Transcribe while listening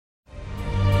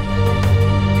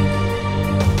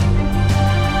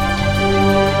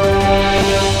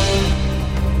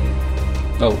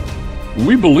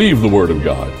We believe the Word of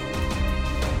God.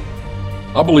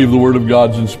 I believe the Word of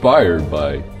God's inspired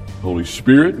by the Holy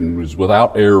Spirit and is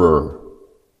without error.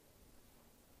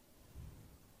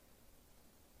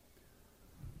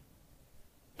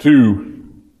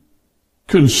 To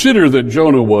consider that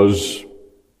Jonah was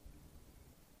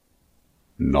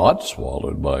not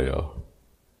swallowed by a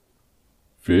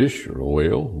fish or a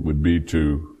whale would be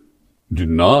to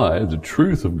deny the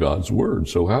truth of God's Word.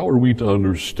 So how are we to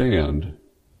understand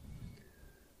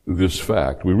this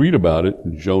fact? We read about it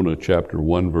in Jonah chapter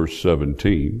 1, verse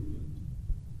 17,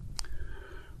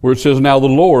 where it says, "Now the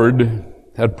Lord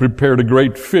had prepared a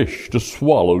great fish to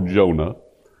swallow Jonah,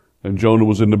 and Jonah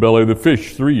was in the belly of the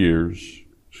fish 3 days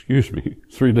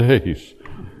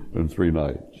and 3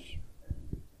 nights."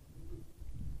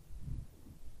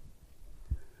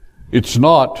 It's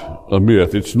not a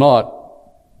myth. It's not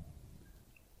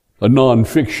a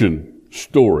non-fiction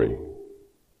story.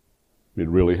 It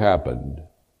really happened.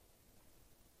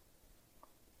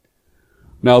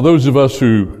 Now, those of us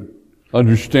who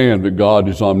understand that God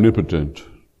is omnipotent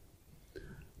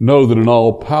know that an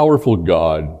all-powerful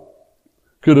God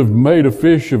could have made a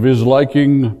fish of his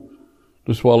liking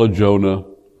to swallow Jonah,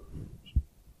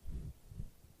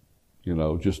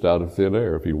 just out of thin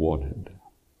air if he wanted.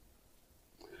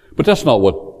 But that's not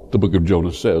what the book of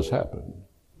Jonah says happened.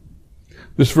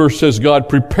 This verse says God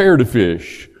prepared a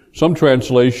fish. Some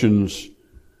translations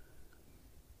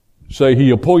say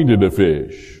he appointed a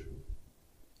fish.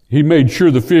 He made sure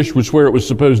the fish was where it was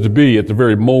supposed to be at the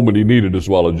very moment he needed to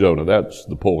swallow Jonah. That's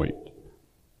the point.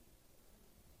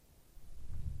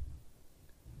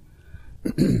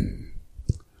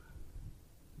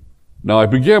 Now, I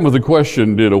began with the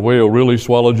question, did a whale really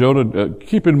swallow Jonah?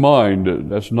 Keep in mind,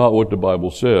 that's not what the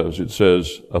Bible says. It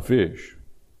says a fish.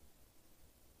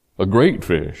 A great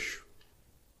fish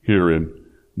here in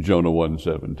Jonah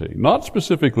 1:17. Not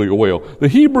specifically a whale. The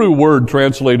Hebrew word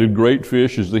translated great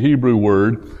fish is the Hebrew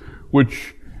word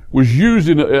which was used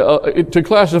to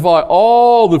classify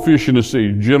all the fish in the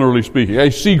sea, generally speaking. A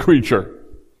sea creature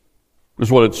is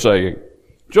what it's saying.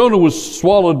 Jonah was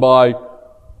swallowed by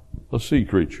a sea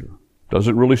creature.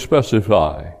 Doesn't really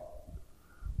specify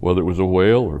whether it was a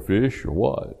whale or fish or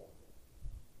what.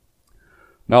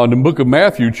 Now, in the book of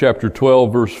Matthew, chapter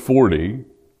 12, verse 40,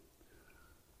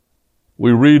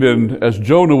 we read, "And as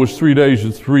Jonah was 3 days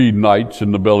and 3 nights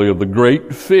in the belly of the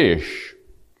great fish."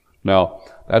 Now,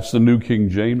 that's the New King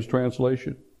James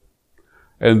translation.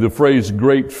 And the phrase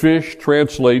great fish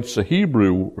translates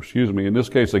in this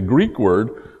case, a Greek word,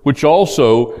 which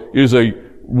also is a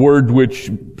word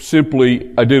which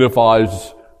simply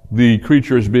identifies the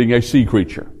creature as being a sea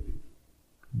creature,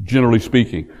 generally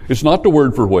speaking. It's not the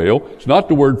word for whale. It's not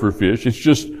the word for fish. It's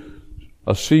just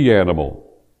a sea animal,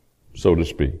 so to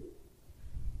speak.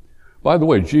 By the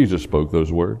way, Jesus spoke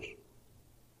those words.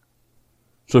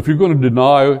 So if you're going to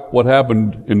deny what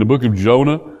happened in the book of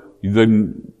Jonah,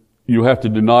 then you have to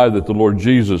deny that the Lord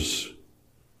Jesus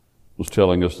was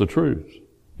telling us the truth.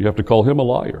 You have to call him a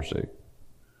liar, see?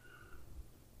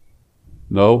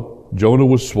 No, Jonah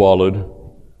was swallowed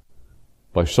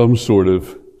by some sort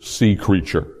of sea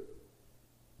creature.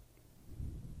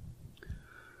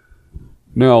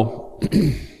 Now,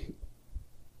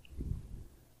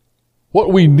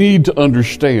 what we need to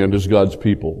understand as God's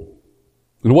people,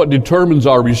 and what determines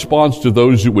our response to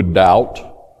those who would doubt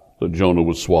that Jonah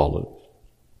was swallowed,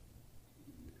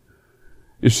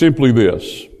 is simply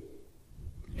this: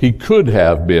 he could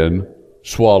have been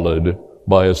swallowed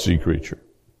by a sea creature.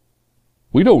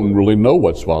 We don't really know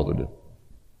what swallowed him.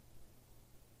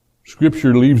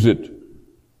 Scripture leaves it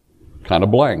kind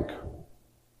of blank.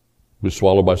 He was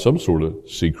swallowed by some sort of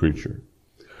sea creature.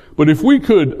 But if we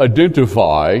could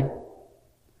identify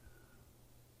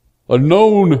a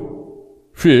known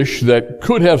fish that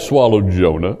could have swallowed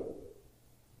Jonah,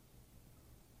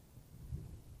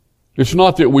 it's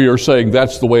not that we are saying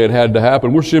that's the way it had to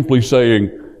happen. We're simply saying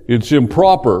it's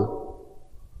improper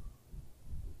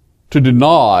to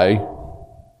deny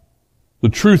the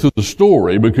truth of the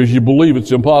story because you believe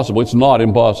it's impossible. It's not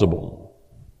impossible.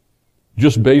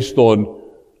 Just based on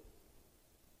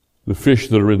the fish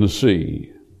that are in the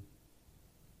sea.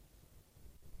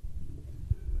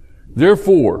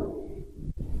 Therefore,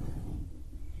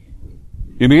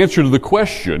 in answer to the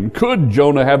question, could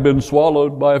Jonah have been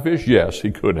swallowed by a fish? Yes, he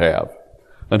could have.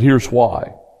 And here's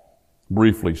why,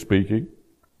 briefly speaking.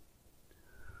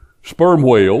 Sperm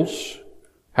whales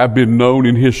have been known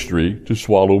in history to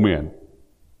swallow men.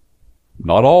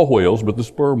 Not all whales, but the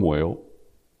sperm whale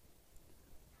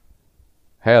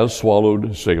has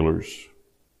swallowed sailors.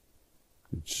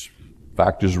 Its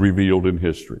fact is revealed in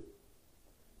history.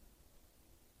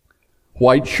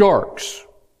 White sharks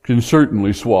can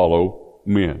certainly swallow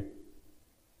men.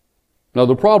 Now,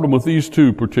 the problem with these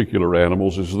two particular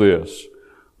animals is this.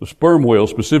 The sperm whales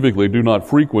specifically do not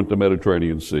frequent the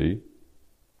Mediterranean Sea,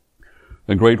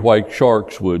 and great white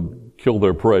sharks would kill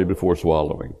their prey before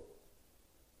swallowing.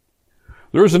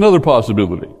 There is another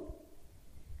possibility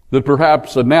that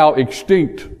perhaps a now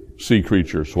extinct sea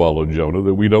creature swallowed Jonah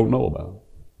that we don't know about.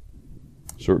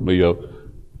 Certainly a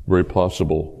very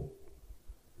possible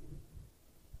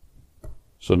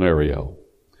scenario.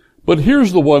 But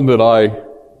here's the one that I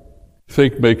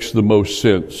think makes the most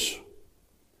sense.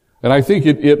 And I think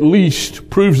it at least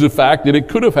proves the fact that it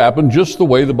could have happened just the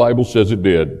way the Bible says it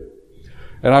did.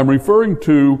 And I'm referring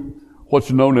to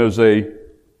what's known as a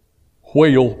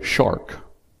whale shark.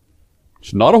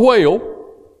 It's not a whale.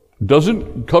 It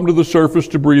doesn't come to the surface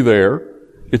to breathe air.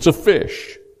 It's a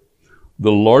fish.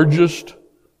 The largest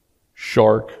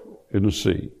shark in the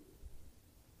sea.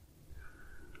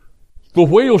 The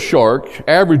whale shark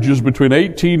averages between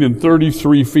 18 and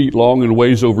 33 feet long and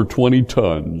weighs over 20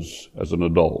 tons as an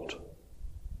adult.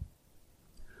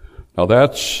 Now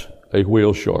that's a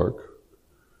whale shark.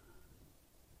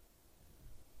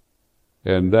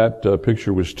 And that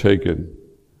picture was taken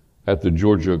at the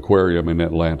Georgia Aquarium in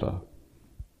Atlanta.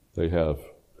 They have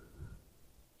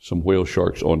some whale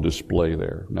sharks on display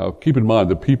there. Now keep in mind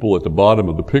the people at the bottom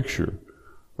of the picture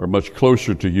are much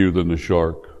closer to you than the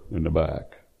shark in the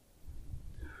back.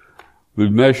 The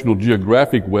National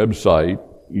Geographic website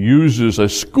uses a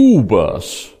school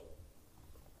bus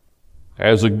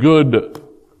as a good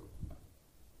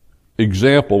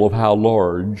example of how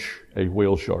large a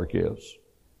whale shark is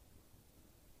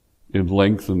in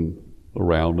length and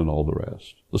around and all the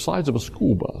rest. The size of a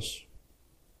school bus.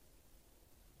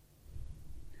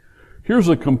 Here's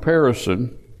a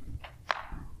comparison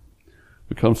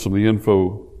that comes from the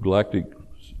Info Galactic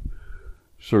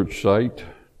search site.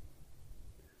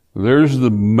 There's the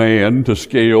man to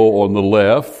scale on the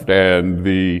left and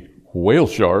the whale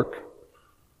shark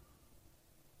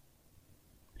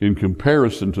in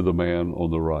comparison to the man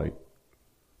on the right.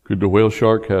 Could the whale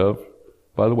shark have,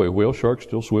 by the way, whale sharks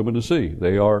still swim in the sea.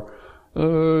 They are,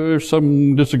 there's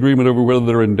some disagreement over whether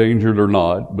they're endangered or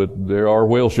not, but there are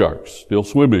whale sharks still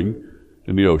swimming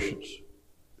in the oceans.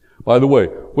 By the way,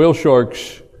 whale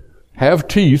sharks have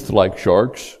teeth like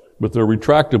sharks, but they're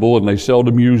retractable and they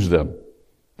seldom use them.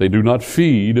 They do not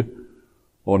feed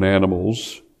on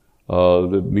animals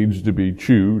that needs to be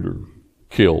chewed or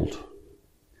killed.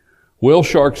 Whale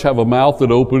sharks have a mouth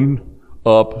that opens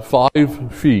up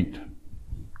 5 feet.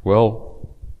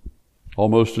 Well,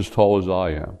 almost as tall as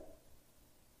I am.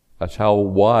 That's how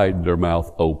wide their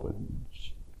mouth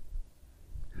opens.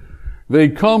 They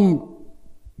come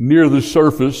near the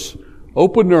surface,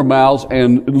 open their mouths,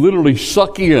 and literally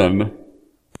suck in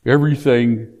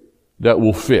everything that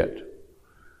will fit.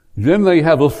 Then they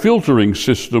have a filtering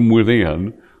system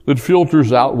within that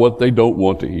filters out what they don't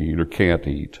want to eat or can't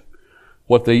eat.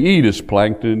 What they eat is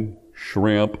plankton,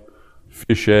 shrimp,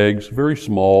 fish eggs, very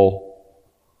small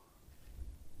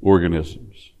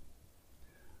organisms.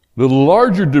 The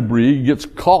larger debris gets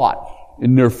caught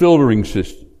in their filtering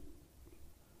system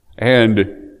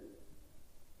and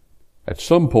at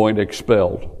some point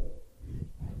expelled.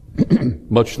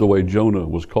 Much the way Jonah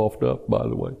was coughed up, by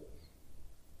the way.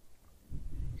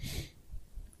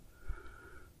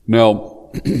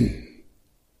 Now,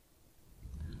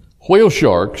 whale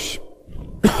sharks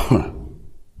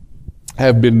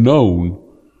have been known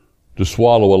to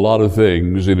swallow a lot of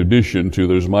things in addition to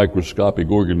those microscopic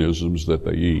organisms that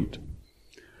they eat.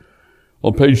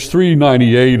 On page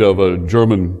 398 of a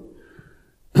German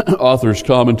author's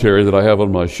commentary that I have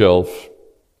on my shelf,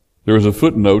 there is a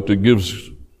footnote that gives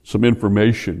some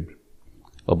information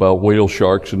about whale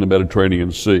sharks in the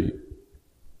Mediterranean Sea.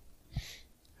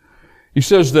 He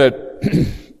says that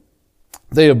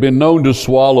they have been known to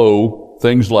swallow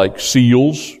things like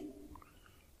seals,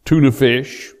 tuna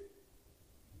fish.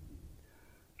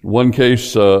 In one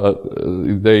case,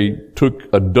 they took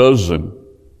a dozen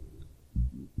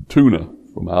tuna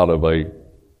from out of a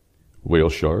whale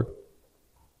shark.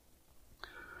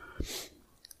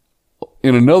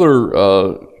 In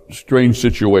another strange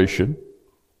situation,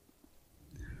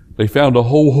 they found a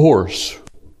whole horse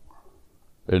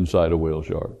inside a whale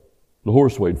shark. The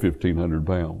horse weighed 1,500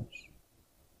 pounds.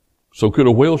 So could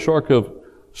a whale shark have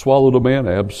swallowed a man?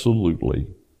 Absolutely.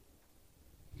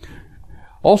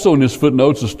 Also in this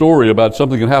footnote's a story about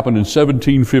something that happened in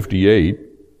 1758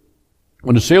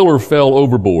 when a sailor fell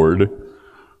overboard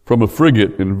from a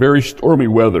frigate in very stormy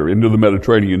weather into the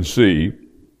Mediterranean Sea.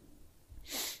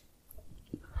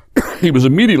 He was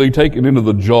immediately taken into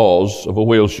the jaws of a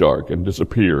whale shark and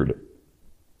disappeared.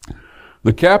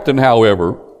 The captain,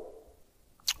 however,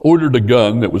 ordered a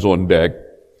gun that was on deck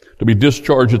to be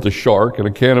discharged at the shark, and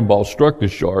a cannonball struck the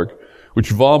shark,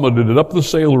 which vomited it up the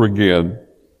sailor again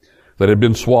that had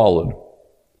been swallowed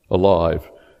alive,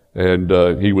 and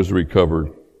he was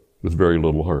recovered with very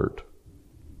little hurt.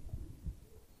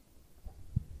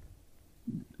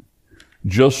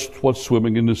 Just what's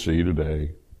swimming in the sea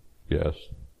today. Yes.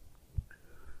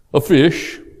 A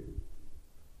fish,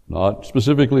 not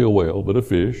specifically a whale, but a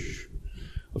fish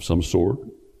of some sort,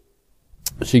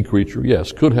 a sea creature,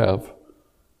 yes, could have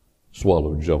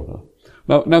swallowed Jonah.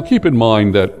 Now keep in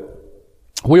mind that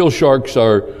whale sharks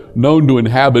are known to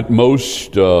inhabit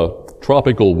most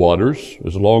tropical waters,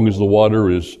 as long as the water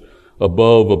is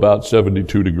above about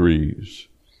 72 degrees.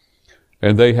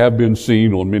 And they have been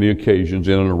seen on many occasions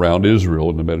in and around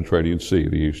Israel in the Mediterranean Sea,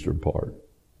 the eastern part.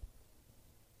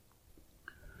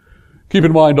 Keep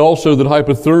in mind also that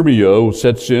hypothermia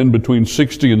sets in between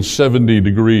 60 and 70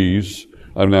 degrees.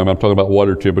 I'm talking about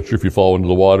water temperature. If you fall into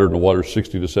the water and the water is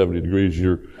 60 to 70 degrees,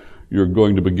 you're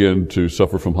going to begin to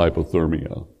suffer from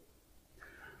hypothermia,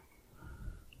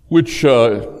 which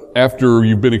after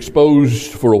you've been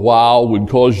exposed for a while would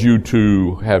cause you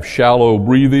to have shallow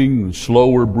breathing,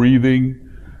 slower breathing,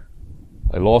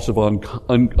 a loss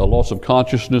of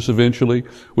consciousness eventually,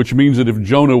 which means that if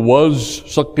Jonah was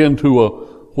sucked into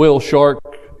a whale shark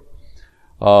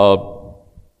at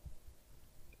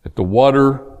the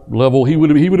water level, he would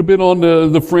have been on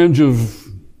the fringe of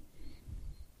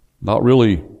not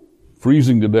really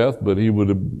freezing to death, but he would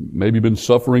have maybe been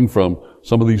suffering from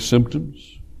some of these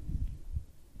symptoms.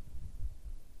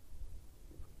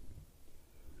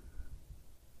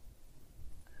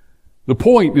 The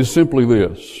point is simply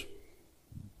this.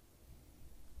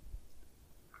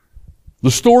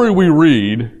 The story we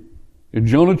read in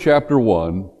Jonah chapter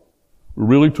 1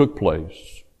 really took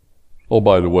place. Oh,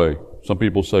 by the way, some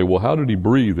people say, well, how did he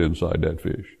breathe inside that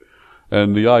fish?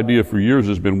 And the idea for years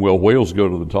has been, well, whales go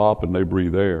to the top and they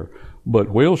breathe air. But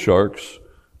whale sharks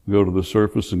go to the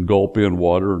surface and gulp in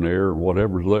water and air and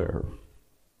whatever's there.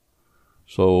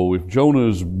 So if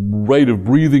Jonah's rate of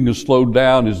breathing is slowed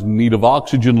down, his need of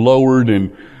oxygen lowered,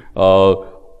 and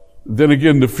then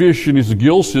again the fish in his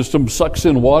gill system sucks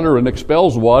in water and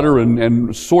expels water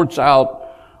and sorts out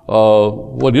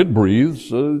what it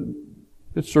breathes,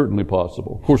 it's certainly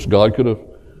possible. Of course, God could have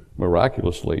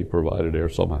miraculously provided air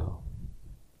somehow.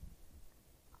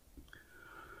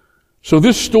 So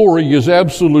this story is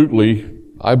absolutely,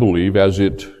 I believe, as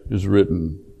it is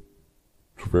written,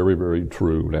 very, very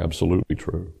true and absolutely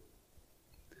true.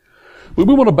 But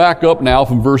we want to back up now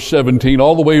from verse 17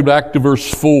 all the way back to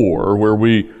verse 4 where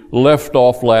we left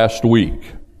off last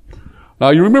week. Now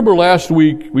you remember last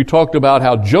week we talked about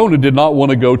how Jonah did not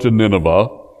want to go to Nineveh.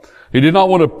 He did not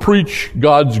want to preach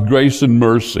God's grace and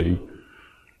mercy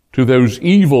to those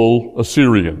evil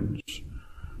Assyrians.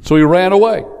 So he ran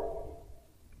away.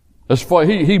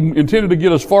 He intended to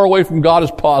get as far away from God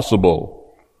as possible.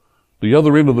 The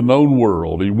other end of the known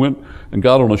world. He went and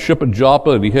got on a ship at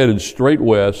Joppa and he headed straight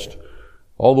west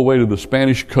all the way to the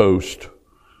Spanish coast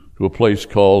to a place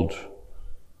called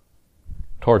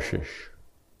Tarshish.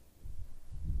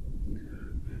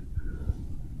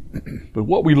 But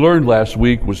what we learned last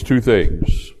week was two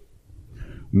things.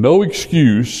 No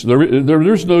excuse.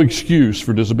 There's no excuse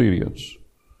for disobedience.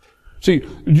 See,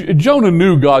 Jonah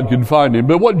knew God could find him,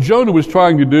 but what Jonah was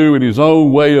trying to do in his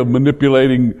own way of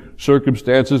manipulating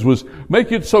circumstances was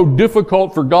make it so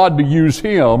difficult for God to use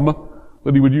him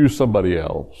that he would use somebody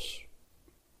else.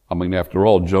 I mean, after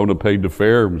all, Jonah paid the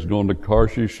fare and was going to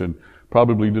Tarshish and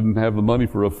probably didn't have the money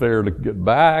for a fare to get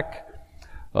back.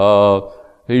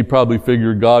 He probably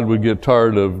figured God would get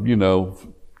tired of,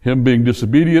 him being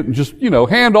disobedient and just,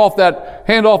 hand off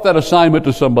that assignment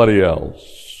to somebody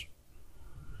else.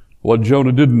 What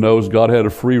Jonah didn't know is God had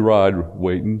a free ride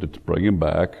waiting to bring him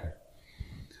back.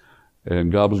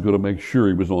 And God was going to make sure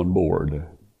he was on board.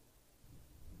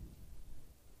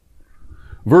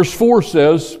 Verse 4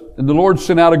 says, and the Lord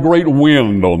sent out a great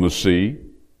wind on the sea.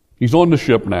 He's on the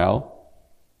ship now.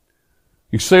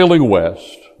 He's sailing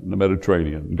west in the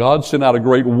Mediterranean. God sent out a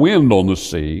great wind on the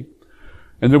sea.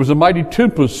 And there was a mighty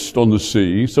tempest on the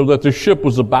sea, so that the ship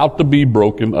was about to be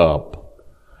broken up.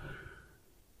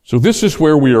 So this is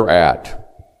where we are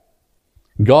at.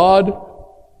 God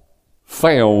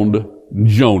found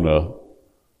Jonah.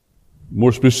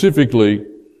 More specifically,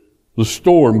 the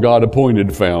storm God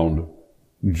appointed found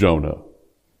Jonah.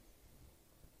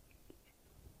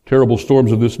 Terrible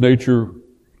storms of this nature,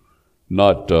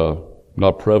 not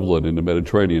prevalent in the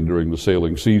Mediterranean during the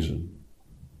sailing season.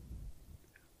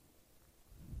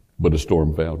 But a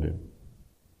storm found him.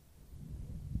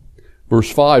 Verse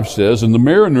 5 says, and the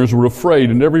mariners were afraid,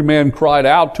 and every man cried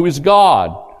out to his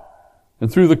God.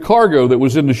 and threw the cargo that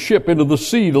was in the ship into the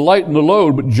sea to lighten the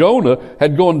load. But Jonah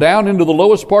had gone down into the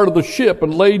lowest part of the ship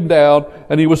and laid down,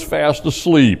 and he was fast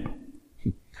asleep.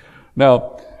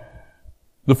 Now,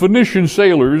 the Phoenician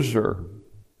sailors are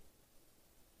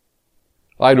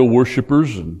idol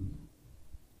worshippers, and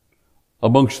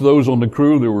amongst those on the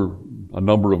crew there were a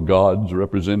number of gods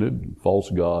represented, false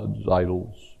gods,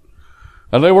 idols.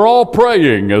 And they were all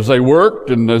praying as they worked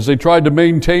and as they tried to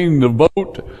maintain the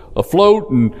boat afloat,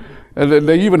 and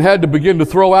they even had to begin to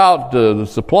throw out the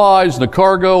supplies and the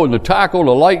cargo and the tackle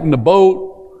to lighten the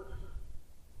boat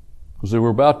because they were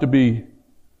about to be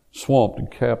swamped and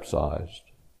capsized.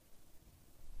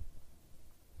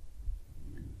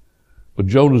 But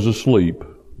Jonah's asleep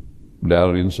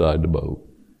down inside the boat.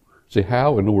 See,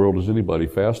 how in the world is anybody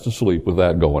fast asleep with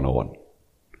that going on?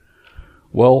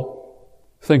 Well,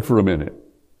 think for a minute.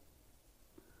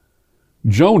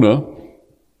 Jonah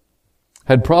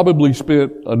had probably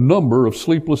spent a number of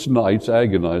sleepless nights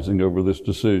agonizing over this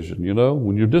decision. You know,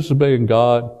 when you're disobeying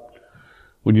God,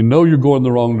 when you know you're going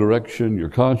the wrong direction, your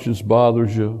conscience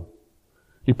bothers you.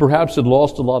 He perhaps had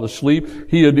lost a lot of sleep.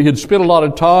 He had spent a lot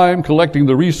of time collecting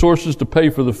the resources to pay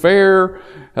for the fare.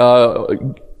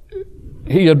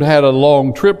 He had had a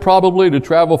long trip probably to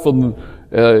travel from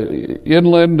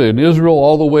inland in Israel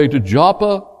all the way to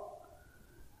Joppa.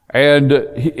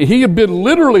 And he had been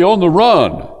literally on the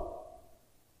run.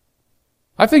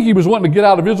 I think he was wanting to get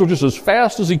out of Israel just as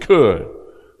fast as he could.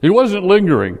 He wasn't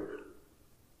lingering.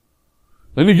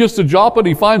 Then he gets to Joppa and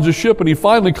he finds a ship and he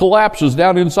finally collapses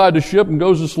down inside the ship and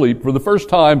goes to sleep. For the first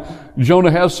time,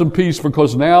 Jonah has some peace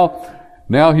because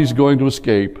now he's going to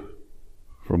escape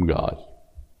from God.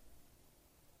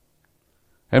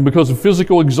 And because of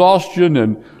physical exhaustion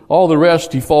and all the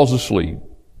rest, he falls asleep.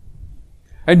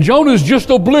 And Jonah's just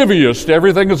oblivious to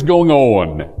everything that's going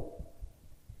on.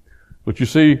 But you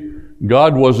see,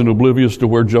 God wasn't oblivious to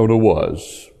where Jonah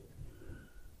was.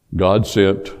 God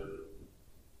sent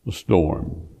the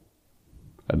storm,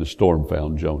 and the storm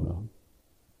found Jonah.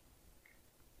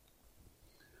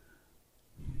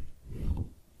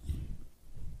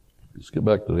 Let's get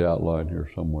back to the outline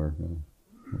here somewhere.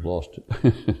 I've lost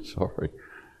it. Sorry.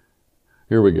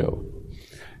 Here we go.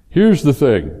 Here's the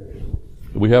thing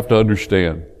that we have to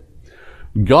understand.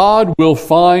 God will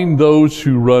find those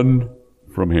who run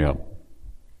from Him.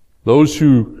 Those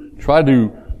who try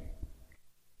to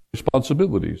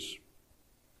responsibilities.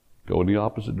 Go in the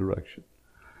opposite direction.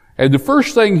 And the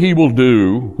first thing He will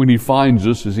do when He finds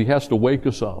us is He has to wake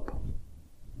us up.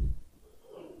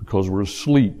 Because we're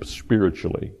asleep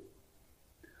spiritually.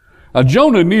 Now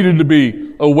Jonah needed to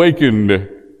be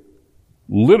awakened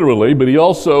literally, but he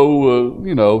also,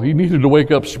 he needed to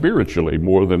wake up spiritually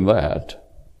more than that.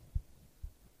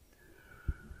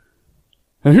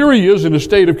 And here he is in a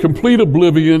state of complete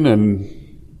oblivion,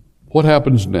 and what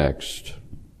happens next?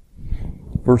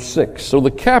 Verse 6, so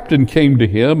the captain came to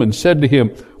him and said to him,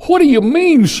 "What do you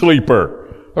mean,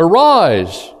 sleeper?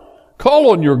 Arise,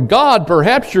 call on your God.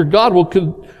 Perhaps your God will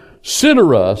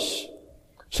consider us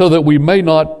so that we may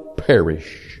not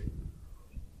perish."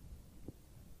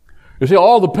 You see,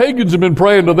 all the pagans have been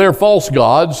praying to their false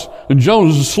gods, and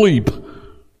Jonah's asleep.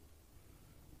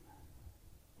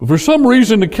 But for some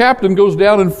reason, the captain goes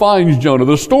down and finds Jonah.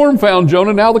 The storm found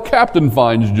Jonah, now the captain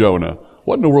finds Jonah.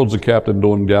 What in the world's the captain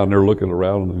doing down there looking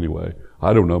around anyway?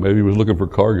 I don't know. Maybe he was looking for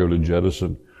cargo to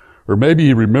jettison. Or maybe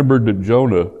he remembered that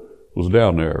Jonah was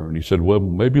down there. And he said, well,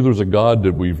 maybe there's a God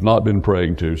that we've not been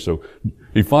praying to. So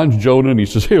he finds Jonah and he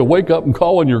says, hey, wake up and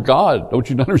call on your God. Don't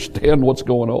you understand what's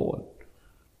going on?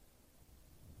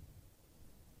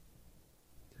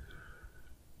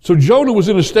 So Jonah was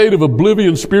in a state of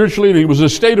oblivion spiritually, and he was in a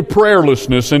state of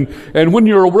prayerlessness. And when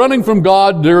you're running from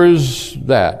God, there is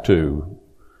that too.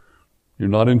 You're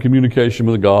not in communication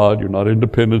with God. You're not in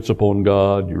dependence upon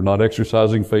God. You're not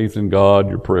exercising faith in God.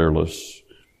 You're prayerless.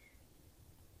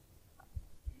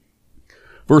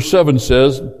 Verse 7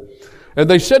 says, and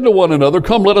they said to one another,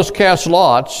 come, let us cast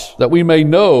lots, that we may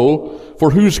know for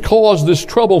whose cause this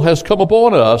trouble has come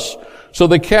upon us. So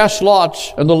they cast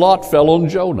lots, and the lot fell on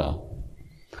Jonah.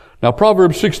 Now,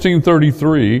 Proverbs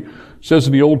 16:33 says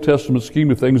in the Old Testament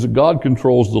scheme of things that God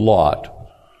controls the lot.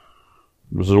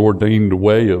 It was an ordained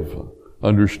way of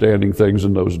understanding things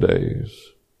in those days.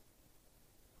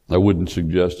 I wouldn't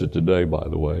suggest it today, by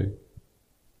the way.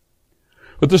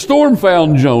 But the storm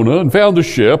found Jonah and found the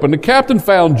ship, and the captain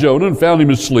found Jonah and found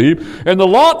him asleep, and the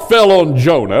lot fell on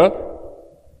Jonah.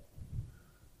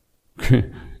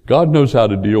 God knows how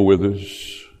to deal with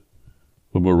us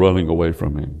when we're running away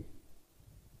from Him.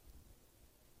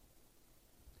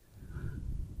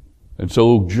 And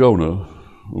so Jonah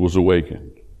was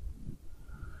awakened.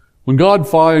 When God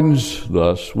finds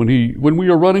us, when we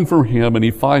are running from Him and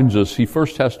He finds us, He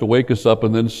first has to wake us up,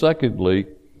 and then secondly,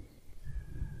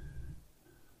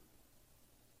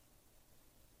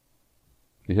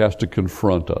 He has to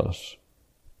confront us.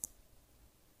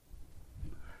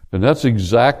 And that's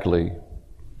exactly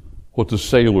what the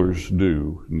sailors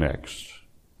do next.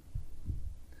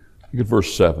 Look at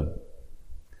verse 7.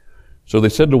 So they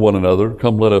said to one another,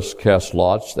 "Come, let us cast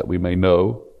lots, that we may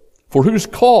know for whose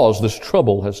cause this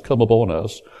trouble has come upon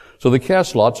us." So they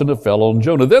cast lots, and it fell on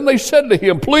Jonah. Then they said to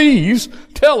him, "Please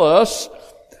tell us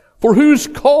for whose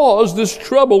cause this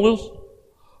trouble is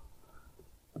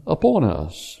upon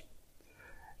us.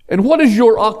 And what is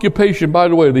your occupation?" By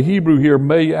the way, the Hebrew here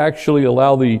may actually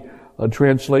allow the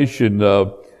translation,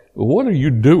 what are you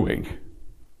doing?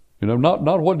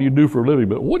 Not what do you do for a living,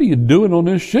 but what are you doing on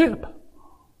this ship?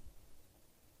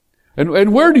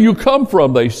 And where do you come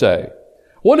from, they say.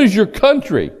 What is your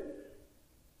country?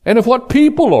 And of what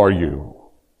people are you?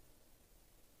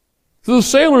 So the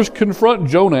sailors confront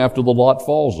Jonah after the lot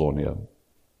falls on him.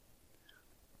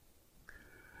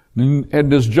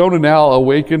 And as Jonah now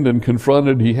awakened and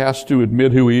confronted, he has to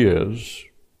admit who he is.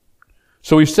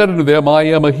 So he said unto them, "I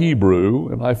am a Hebrew,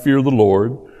 and I fear the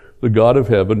Lord, the God of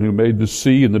heaven, who made the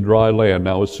sea and the dry land."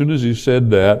 Now, as soon as he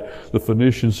said that, the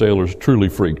Phoenician sailors truly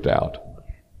freaked out.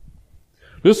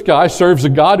 This guy serves a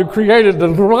God who created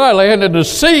the dry land and the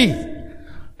sea.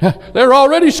 They're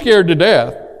already scared to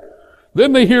death.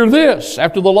 Then they hear this,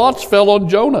 after the lots fell on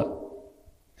Jonah.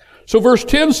 So verse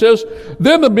 10 says,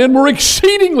 "Then the men were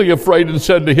exceedingly afraid and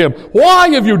said to him, 'Why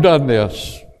have you done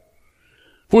this?'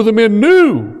 For the men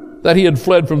knew that he had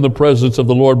fled from the presence of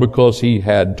the Lord, because he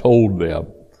had told them."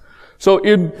 So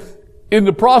in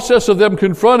the process of them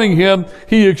confronting him,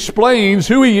 he explains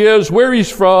who he is, where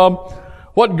he's from,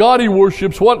 what God he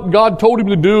worships, what God told him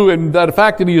to do, and the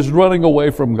fact that he is running away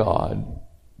from God.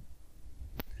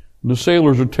 And the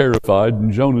sailors are terrified,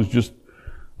 and Jonah's just,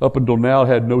 up until now,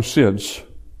 had no sense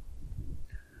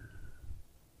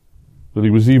that he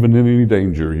was even in any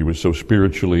danger. He was so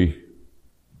spiritually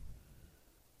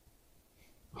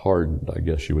hardened, I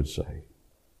guess you would say.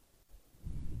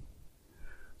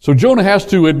 So Jonah has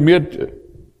to admit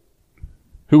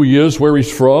who he is, where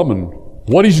he's from, and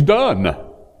what he's done.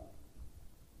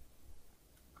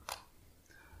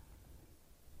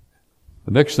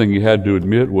 The next thing he had to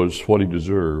admit was what he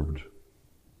deserved.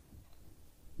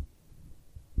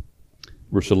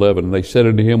 Verse 11, "And they said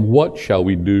unto him, 'What shall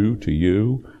we do to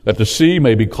you, that the sea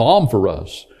may be calm for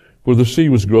us?' For the sea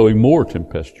was growing more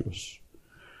tempestuous.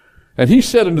 And he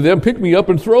said unto them, 'Pick me up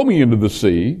and throw me into the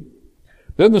sea.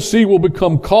 Then the sea will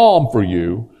become calm for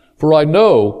you, for I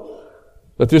know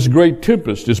that this great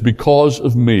tempest is because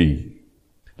of me.'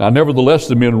 Now nevertheless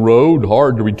the men rowed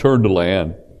hard to return to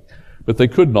land, but they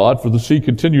could not, for the sea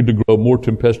continued to grow more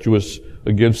tempestuous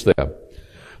against them.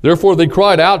 Therefore they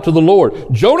cried out to the Lord."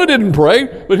 Jonah didn't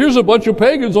pray, but here's a bunch of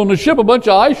pagans on the ship, a bunch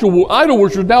of idol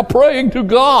worshippers now praying to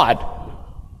God.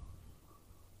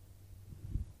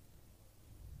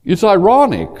 It's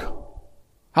ironic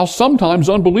how sometimes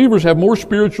unbelievers have more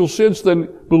spiritual sense than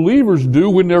believers do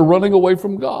when they're running away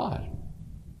from God.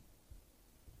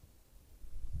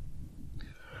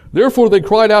 Therefore they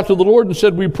cried out to the Lord and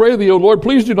said, "We pray thee, O Lord,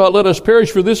 please do not let us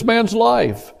perish for this man's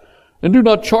life, and do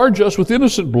not charge us with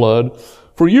innocent blood,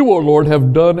 for you, O Lord,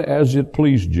 have done as it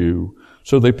pleased you."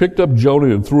 So they picked up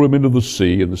Jonah and threw him into the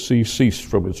sea, and the sea ceased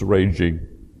from its raging.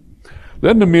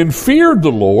 Then the men feared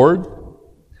the Lord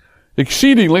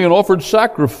exceedingly and offered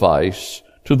sacrifice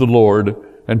to the Lord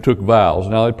and took vows.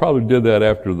 Now they probably did that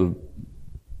after the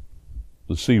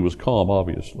sea was calm,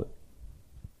 obviously.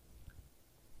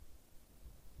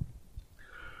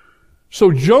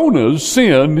 So Jonah's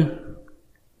sin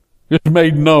is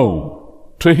made known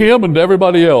to him and to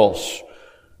everybody else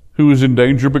who is in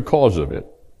danger because of it.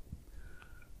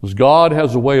 Because God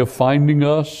has a way of finding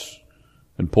us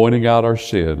and pointing out our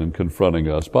sin and confronting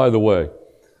us. By the way,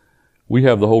 we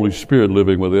have the Holy Spirit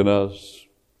living within us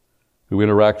who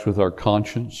interacts with our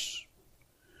conscience.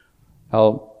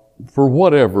 How, for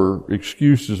whatever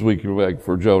excuses we can make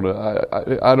for Jonah,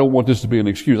 I don't want this to be an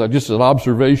excuse. Just an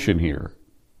observation here.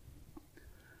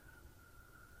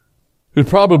 It's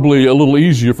probably a little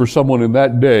easier for someone in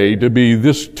that day to be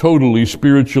this totally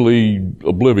spiritually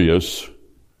oblivious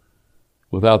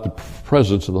without the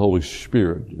presence of the Holy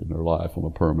Spirit in their life on a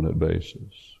permanent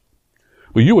basis.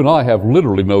 But you and I have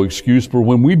literally no excuse for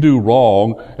when we do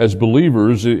wrong as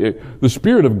believers. The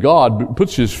Spirit of God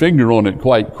puts His finger on it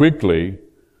quite quickly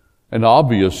and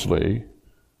obviously.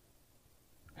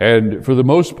 And for the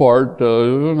most part,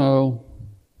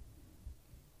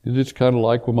 it's kind of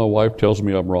like when my wife tells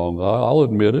me I'm wrong. I'll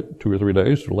admit it 2 or 3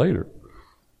 days later.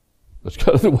 That's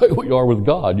kind of the way we are with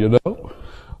God, you know.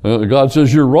 God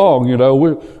says you're wrong, you know.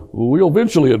 We'll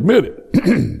eventually admit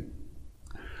it.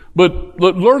 But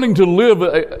learning to live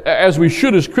as we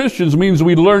should as Christians means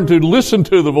we learn to listen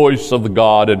to the voice of the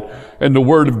God and the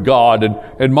Word of God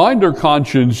and mind our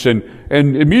conscience and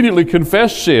immediately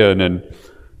confess sin and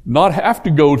not have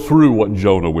to go through what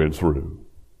Jonah went through.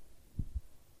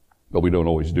 But we don't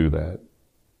always do that.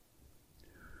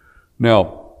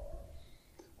 Now,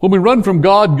 when we run from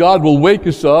God, God will wake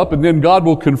us up and then God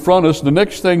will confront us. The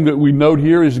next thing that we note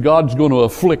here is God's going to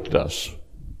afflict us.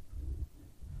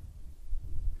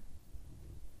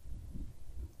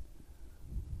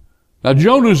 Now,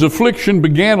 Jonah's affliction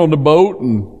began on the boat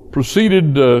and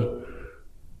proceeded to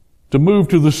move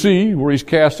to the sea where he's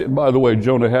cast it. And by the way,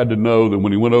 Jonah had to know that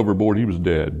when he went overboard, he was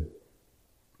dead.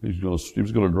 He was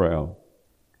going to drown.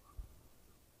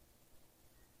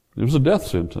 It was a death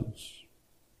sentence.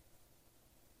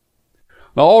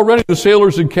 Now, already the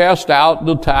sailors had cast out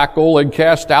the tackle and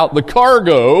cast out the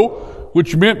cargo,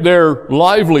 which meant their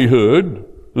livelihood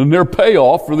and their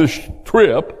payoff for this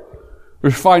trip.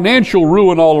 There's financial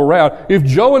ruin all around. If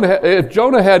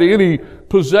Jonah had any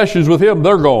possessions with him,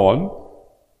 they're gone.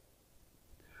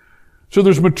 So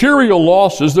there's material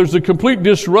losses. There's a complete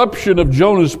disruption of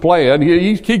Jonah's plan.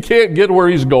 He can't get where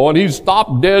he's going. He's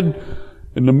stopped dead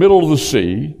in the middle of the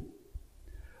sea.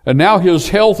 And now his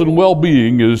health and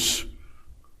well-being is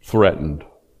threatened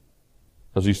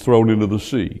as he's thrown into the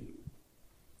sea.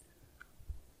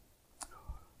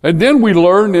 And then we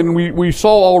learn, and we saw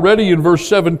already in verse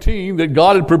 17, that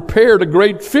God had prepared a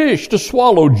great fish to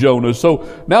swallow Jonah.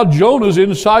 So now Jonah's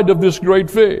inside of this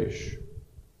great fish.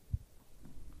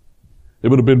 It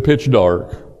would have been pitch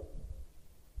dark,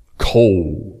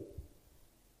 cold.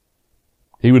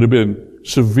 He would have been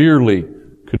severely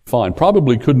confined,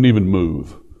 probably couldn't even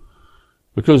move.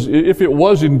 Because if it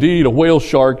was indeed a whale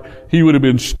shark, he would have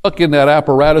been stuck in that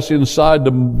apparatus inside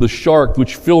the shark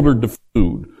which filtered the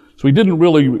food. So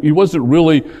he wasn't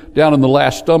really down in the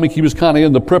last stomach. He was kind of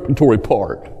in the preparatory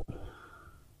part.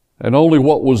 And only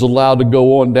what was allowed to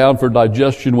go on down for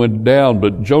digestion went down.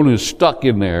 But Jonah is stuck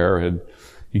in there and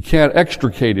he can't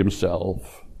extricate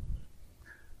himself.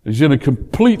 He's in a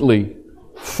completely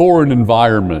foreign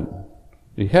environment.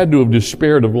 He had to have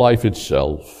despaired of life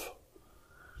itself.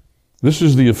 This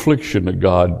is the affliction that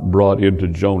God brought into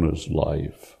Jonah's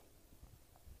life.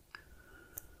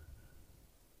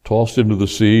 Tossed into the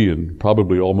sea and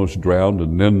probably almost drowned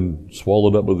and then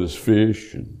swallowed up with this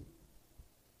fish.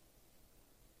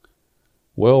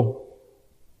 Well,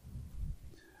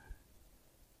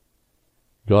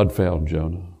 God found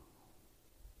Jonah.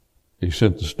 He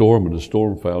sent the storm and the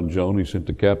storm found Jonah. He sent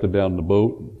the captain down the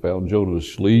boat and found Jonah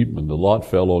asleep and the lot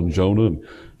fell on Jonah and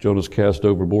Jonah's cast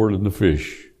overboard and the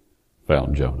fish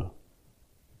found Jonah.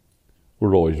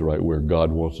 We're always right where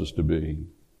God wants us to be.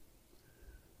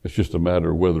 It's just a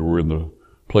matter of whether we're in the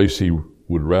place He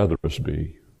would rather us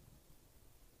be.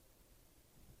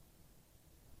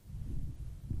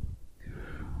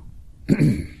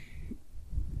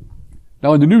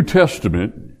 Now in the New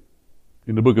Testament,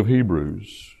 in the book of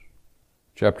Hebrews,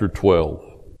 chapter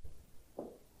 12,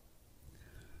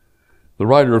 the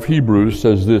writer of Hebrews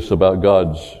says this about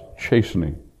God's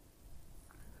chastening.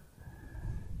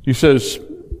 He says,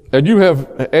 And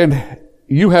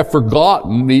you have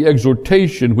forgotten the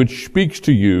exhortation which speaks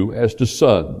to you as to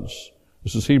sons.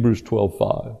 This is Hebrews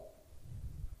 12:5.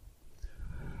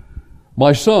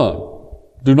 My son,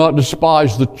 do not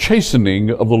despise the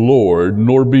chastening of the Lord,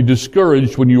 nor be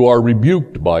discouraged when you are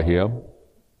rebuked by Him.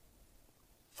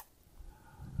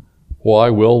 Why?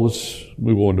 Well, let's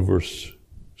move on to verse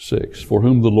 6. For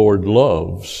whom the Lord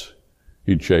loves,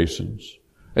 He chastens,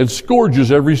 and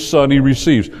scourges every son He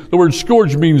receives. The word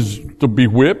scourge means to be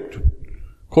whipped,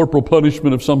 corporal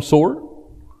punishment of some sort.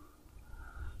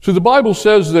 So the Bible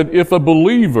says that if a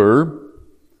believer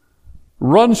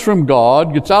runs from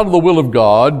God, gets out of the will of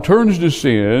God, turns to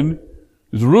sin,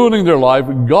 is ruining their life,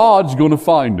 God's going to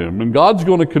find them, and God's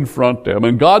going to confront them,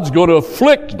 and God's going to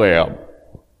afflict them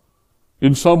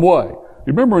in some way.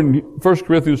 You remember in 1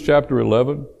 Corinthians chapter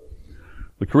 11,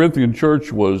 the Corinthian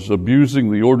church was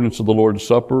abusing the ordinance of the Lord's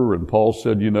Supper, and Paul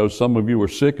said, some of you were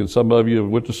sick and some of you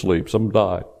went to sleep, some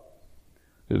died.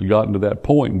 It had gotten to that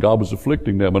point, and God was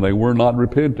afflicting them, and they were not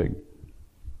repenting.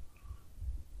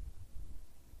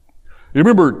 You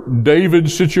remember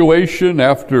David's situation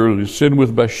after his sin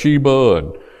with Bathsheba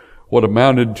and what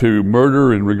amounted to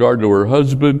murder in regard to her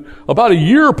husband? About a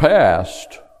year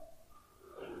passed.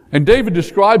 And David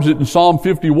describes it in Psalm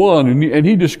 51, and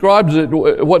he describes it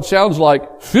what sounds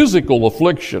like physical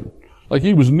affliction, like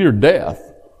he was near death.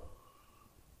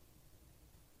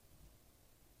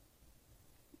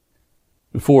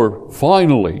 before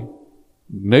finally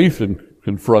Nathan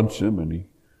confronts him and he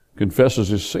confesses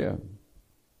his sin.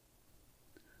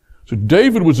 So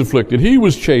David was afflicted. He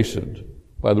was chastened.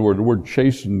 By the word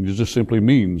chastened just simply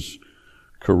means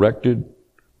corrected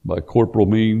by corporal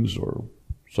means or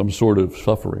some sort of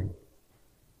suffering.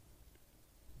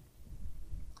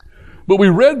 But we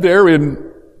read there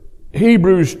in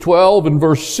Hebrews 12 and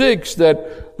verse 6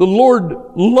 that the Lord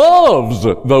loves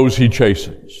those He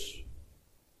chastens.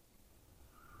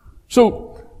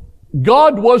 So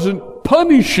God wasn't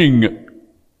punishing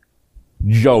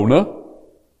Jonah.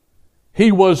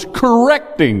 He was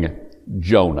correcting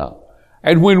Jonah.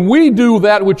 And when we do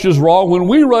that which is wrong, when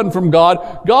we run from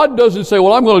God, God doesn't say,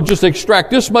 well, I'm going to just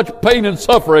extract this much pain and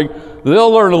suffering.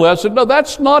 They'll learn a lesson. No,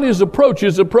 that's not His approach.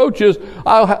 His approach is,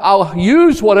 I'll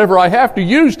use whatever I have to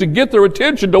use to get their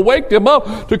attention, to wake them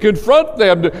up, to confront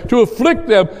them, to afflict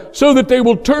them, so that they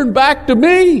will turn back to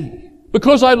me,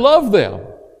 because I love them.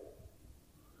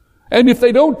 And if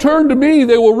they don't turn to me,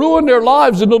 they will ruin their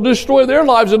lives, and they'll destroy their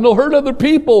lives, and they'll hurt other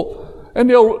people. And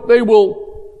they will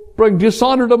bring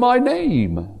dishonor to my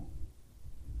name.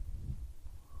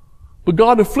 But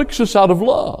God afflicts us out of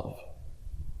love.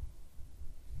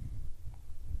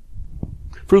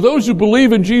 For those who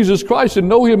believe in Jesus Christ and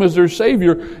know Him as their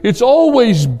Savior, it's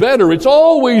always better, it's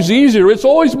always easier, it's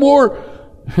always more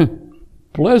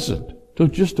pleasant to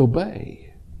just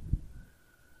obey.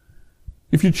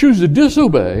 If you choose to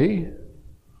disobey,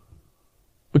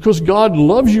 because God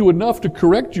loves you enough to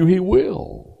correct you, He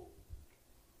will.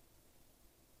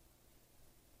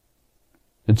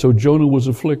 And so Jonah was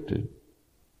afflicted.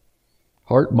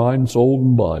 Heart, mind, soul,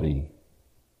 and body.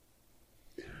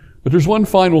 But there's one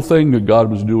final thing that God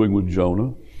was doing with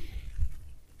Jonah.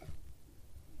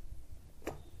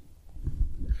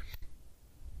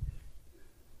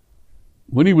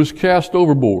 When he was cast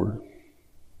overboard,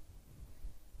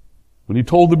 when He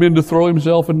told the men to throw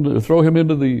him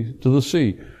into the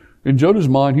sea, in Jonah's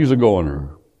mind, he's a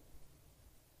goner.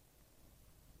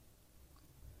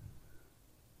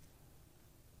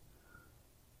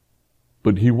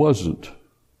 But he wasn't,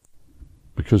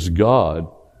 because God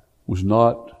was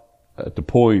not at the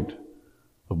point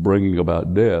of bringing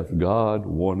about death. God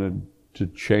wanted to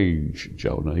change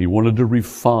Jonah. He wanted to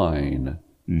refine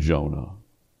Jonah.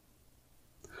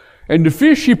 And the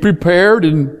fish He prepared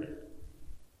in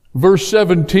verse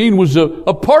 17 was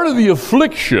a part of the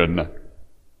affliction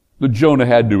that Jonah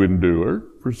had to endure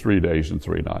for 3 days and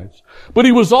 3 nights. But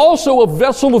he was also a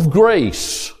vessel of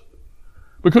grace.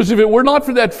 Because if it were not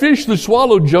for that fish that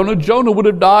swallowed Jonah, Jonah would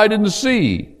have died in the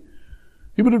sea.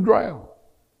 He would have drowned.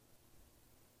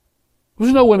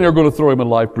 There's no one there going to throw him a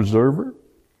life preserver.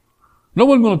 No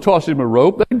one going to toss him a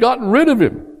rope. They'd gotten rid of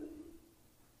him.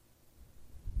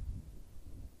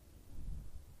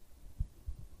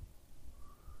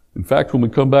 In fact, when we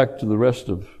come back to the rest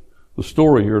of the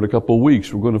story here in a couple of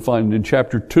weeks, we're going to find in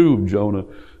chapter 2 of Jonah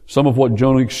some of what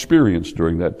Jonah experienced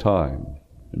during that time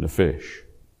in the fish.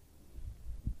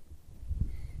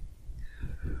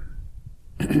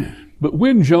 But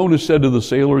when Jonah said to the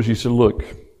sailors, he said, look,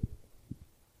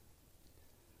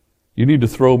 you need to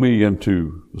throw me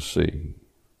into the sea.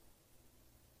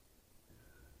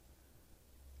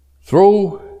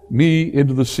 Throw me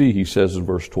into the sea, he says in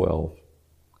verse 12.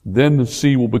 Then the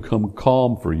sea will become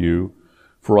calm for you,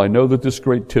 for I know that this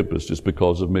great tempest is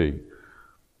because of me.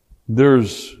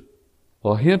 There's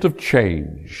a hint of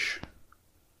change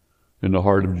in the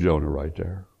heart of Jonah right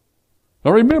there.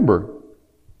 Now remember,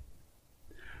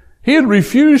 he had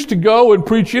refused to go and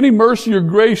preach any mercy or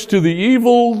grace to the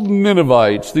evil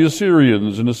Ninevites, the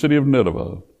Assyrians in the city of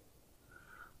Nineveh.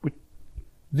 But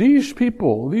these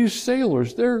people, these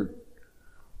sailors, they're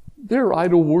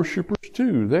idol worshipers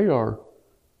too. They are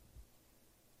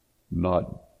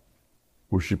not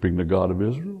worshiping the God of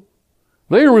Israel.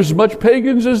 They are as much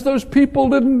pagans as those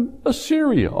people in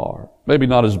Assyria are. Maybe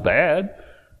not as bad,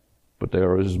 but they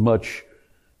are as much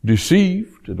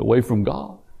deceived and away from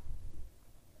God.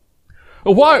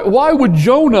 Why would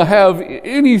Jonah have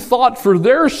any thought for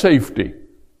their safety?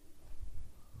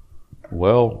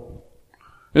 Well,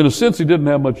 in a sense, he didn't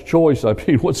have much choice. I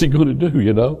mean, what's he going to do,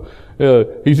 you know?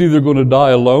 He's either going to die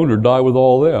alone or die with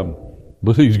all them.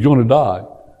 But he's going to die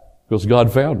because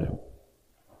God found him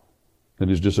in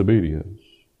his disobedience.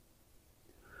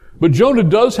 But Jonah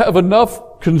does have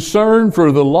enough concern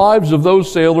for the lives of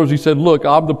those sailors. He said, look,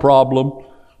 I'm the problem.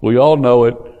 We all know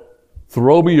it.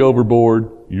 Throw me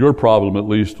overboard. Your problem at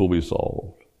least will be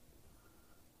solved.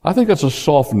 I think that's a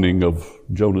softening of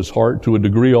Jonah's heart to a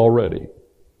degree already.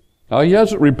 Now, he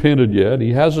hasn't repented yet.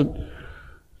 He hasn't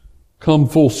come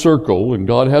full circle, and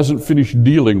God hasn't finished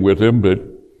dealing with him, but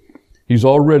He's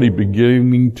already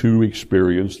beginning to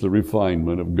experience the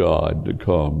refinement of God that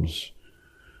comes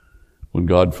when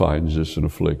God finds us and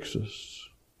afflicts us.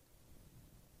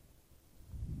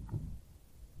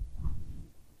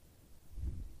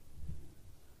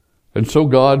 And so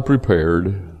God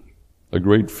prepared a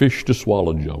great fish to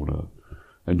swallow Jonah.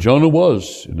 And Jonah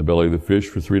was in the belly of the fish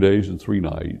for 3 days and 3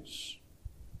 nights.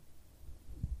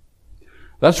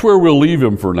 That's where we'll leave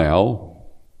him for now.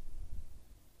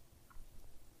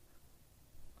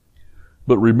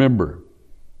 But remember,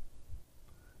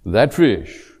 that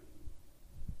fish,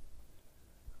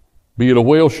 be it a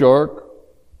whale shark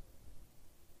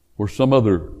or some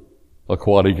other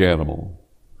aquatic animal,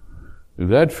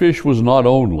 that fish was not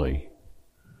only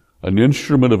an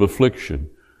instrument of affliction,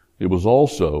 it was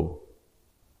also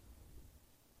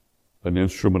an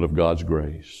instrument of God's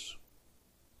grace.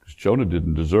 Because Jonah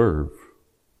didn't deserve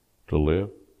to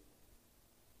live.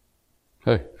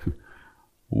 Hey,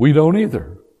 we don't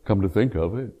either, come to think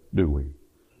of it, do we?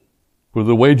 For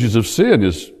the wages of sin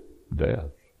is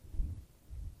death.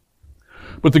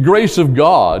 But the grace of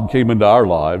God came into our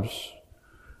lives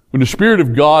when the Spirit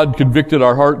of God convicted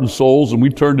our heart and souls and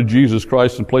we turned to Jesus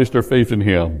Christ and placed our faith in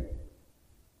Him.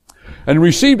 And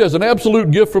received as an absolute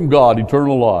gift from God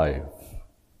eternal life.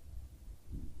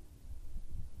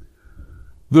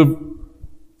 The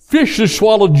fish that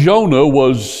swallowed Jonah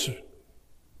was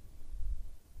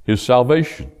his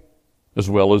salvation as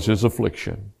well as his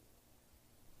affliction.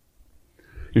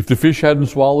 If the fish hadn't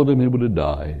swallowed him, he would have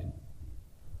died.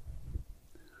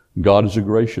 God is a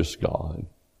gracious God.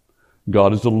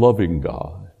 God is a loving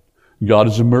God. God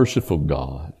is a merciful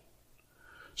God.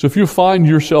 So if you find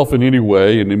yourself in any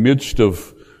way in the midst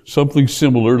of something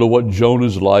similar to what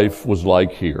Jonah's life was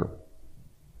like here,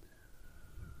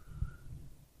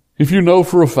 if you know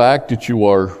for a fact that you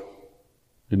are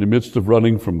in the midst of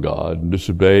running from God and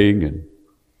disobeying, and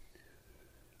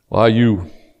while you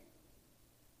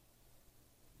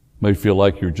may feel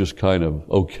like you're just kind of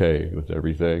okay with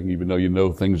everything, even though you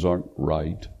know things aren't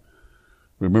right,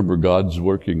 remember God's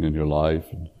working in your life.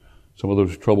 And some of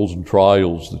those troubles and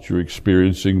trials that you're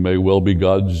experiencing may well be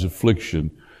God's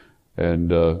affliction.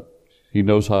 And He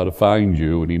knows how to find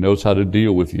you, and He knows how to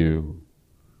deal with you.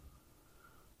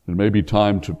 It may be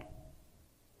time to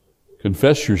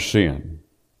confess your sin,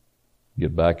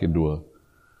 get back into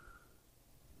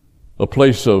a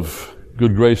place of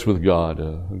good grace with God,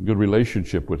 a good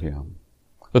relationship with Him.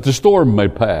 That the storm may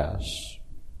pass.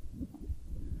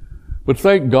 But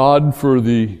thank God for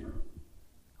the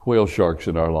whale sharks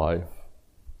in our life.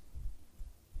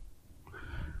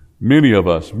 Many of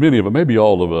us, maybe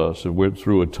all of us have went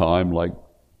through a time like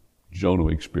Jonah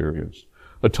experienced.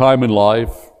 A time in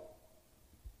life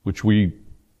which we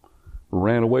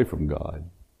ran away from God.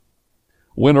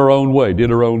 Went our own way,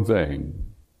 did our own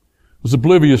thing. Was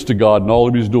oblivious to God and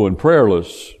all He was doing.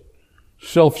 Prayerless,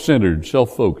 self-centered,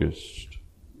 self-focused.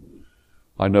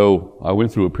 I know I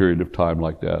went through a period of time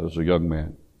like that as a young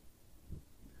man.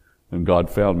 And God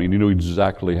found me, and He knew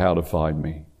exactly how to find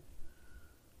me.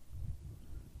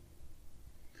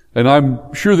 And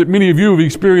I'm sure that many of you have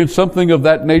experienced something of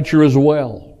that nature as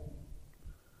well.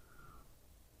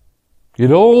 It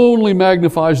only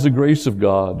magnifies the grace of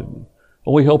God, and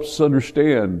only helps us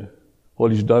understand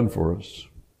what He's done for us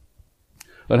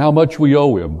and how much we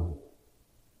owe Him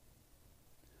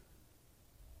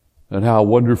and how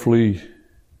wonderfully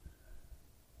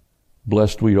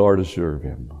blessed we are to serve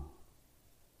Him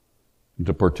and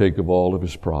to partake of all of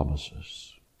His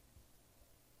promises.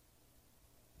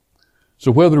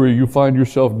 So whether you find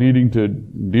yourself needing to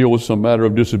deal with some matter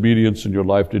of disobedience in your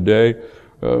life today,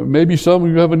 maybe some of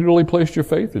you haven't really placed your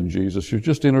faith in Jesus. You're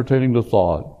just entertaining the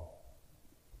thought.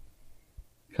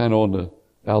 Kind of on the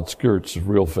outskirts of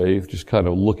real faith, just kind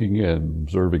of looking in,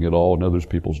 observing it all in other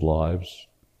people's lives.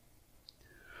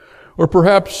 Or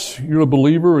perhaps you're a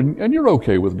believer and you're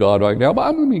okay with God right now.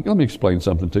 But let me explain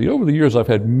something to you. Over the years, I've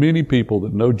had many people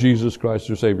that know Jesus Christ,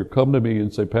 their Savior, come to me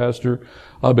and say, Pastor,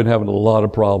 I've been having a lot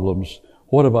of problems.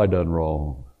 What have I done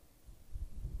wrong?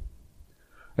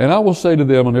 And I will say to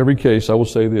them in every case, I will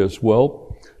say this, well,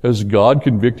 has God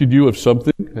convicted you of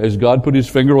something? Has God put His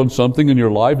finger on something in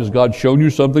your life? Has God shown you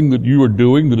something that you are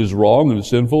doing that is wrong and is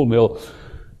sinful? And they'll,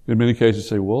 in many cases,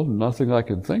 say, well, nothing I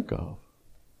can think of.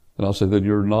 And I'll say, then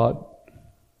you're not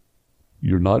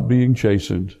being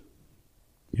chastened.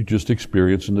 You're just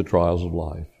experiencing the trials of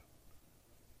life.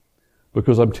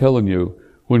 Because I'm telling you,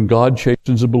 when God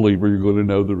chastens a believer, you're going to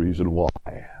know the reason why.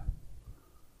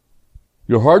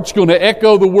 Your heart's going to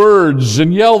echo the words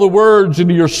and yell the words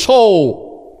into your soul.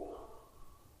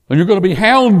 And you're going to be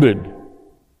hounded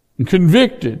and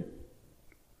convicted.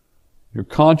 Your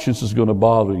conscience is going to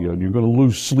bother you and you're going to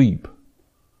lose sleep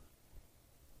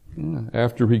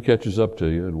after He catches up to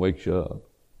you and wakes you up.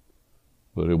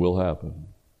 But it will happen.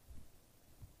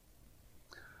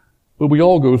 But we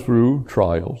all go through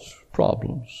trials,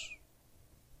 problems.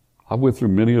 I went through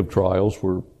many of trials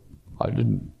where I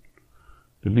didn't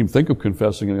even think of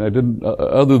confessing anything. I didn't,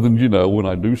 other than, when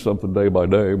I do something day by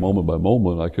day, moment by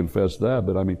moment, I confess that.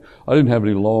 But I didn't have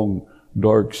any long,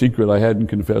 dark secret I hadn't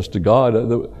confessed to God.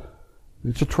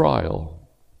 It's a trial.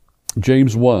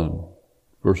 James 1,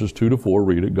 verses 2-4,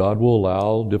 read it. God will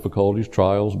allow difficulties,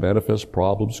 trials, manifest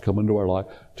problems come into our life.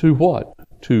 To what?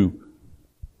 To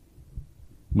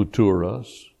mature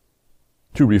us,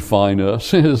 to refine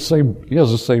us. He has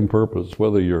the same purpose,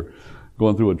 whether you're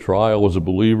going through a trial as a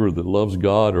believer that loves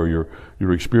God or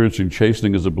you're experiencing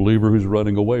chastening as a believer who's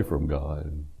running away from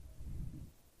God.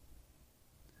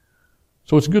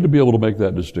 So it's good to be able to make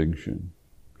that distinction.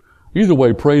 Either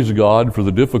way, praise God for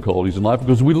the difficulties in life,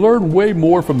 because we learn way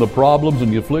more from the problems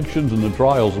and the afflictions and the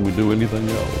trials than we do anything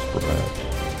else, perhaps,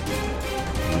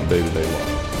 in day-to-day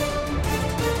life.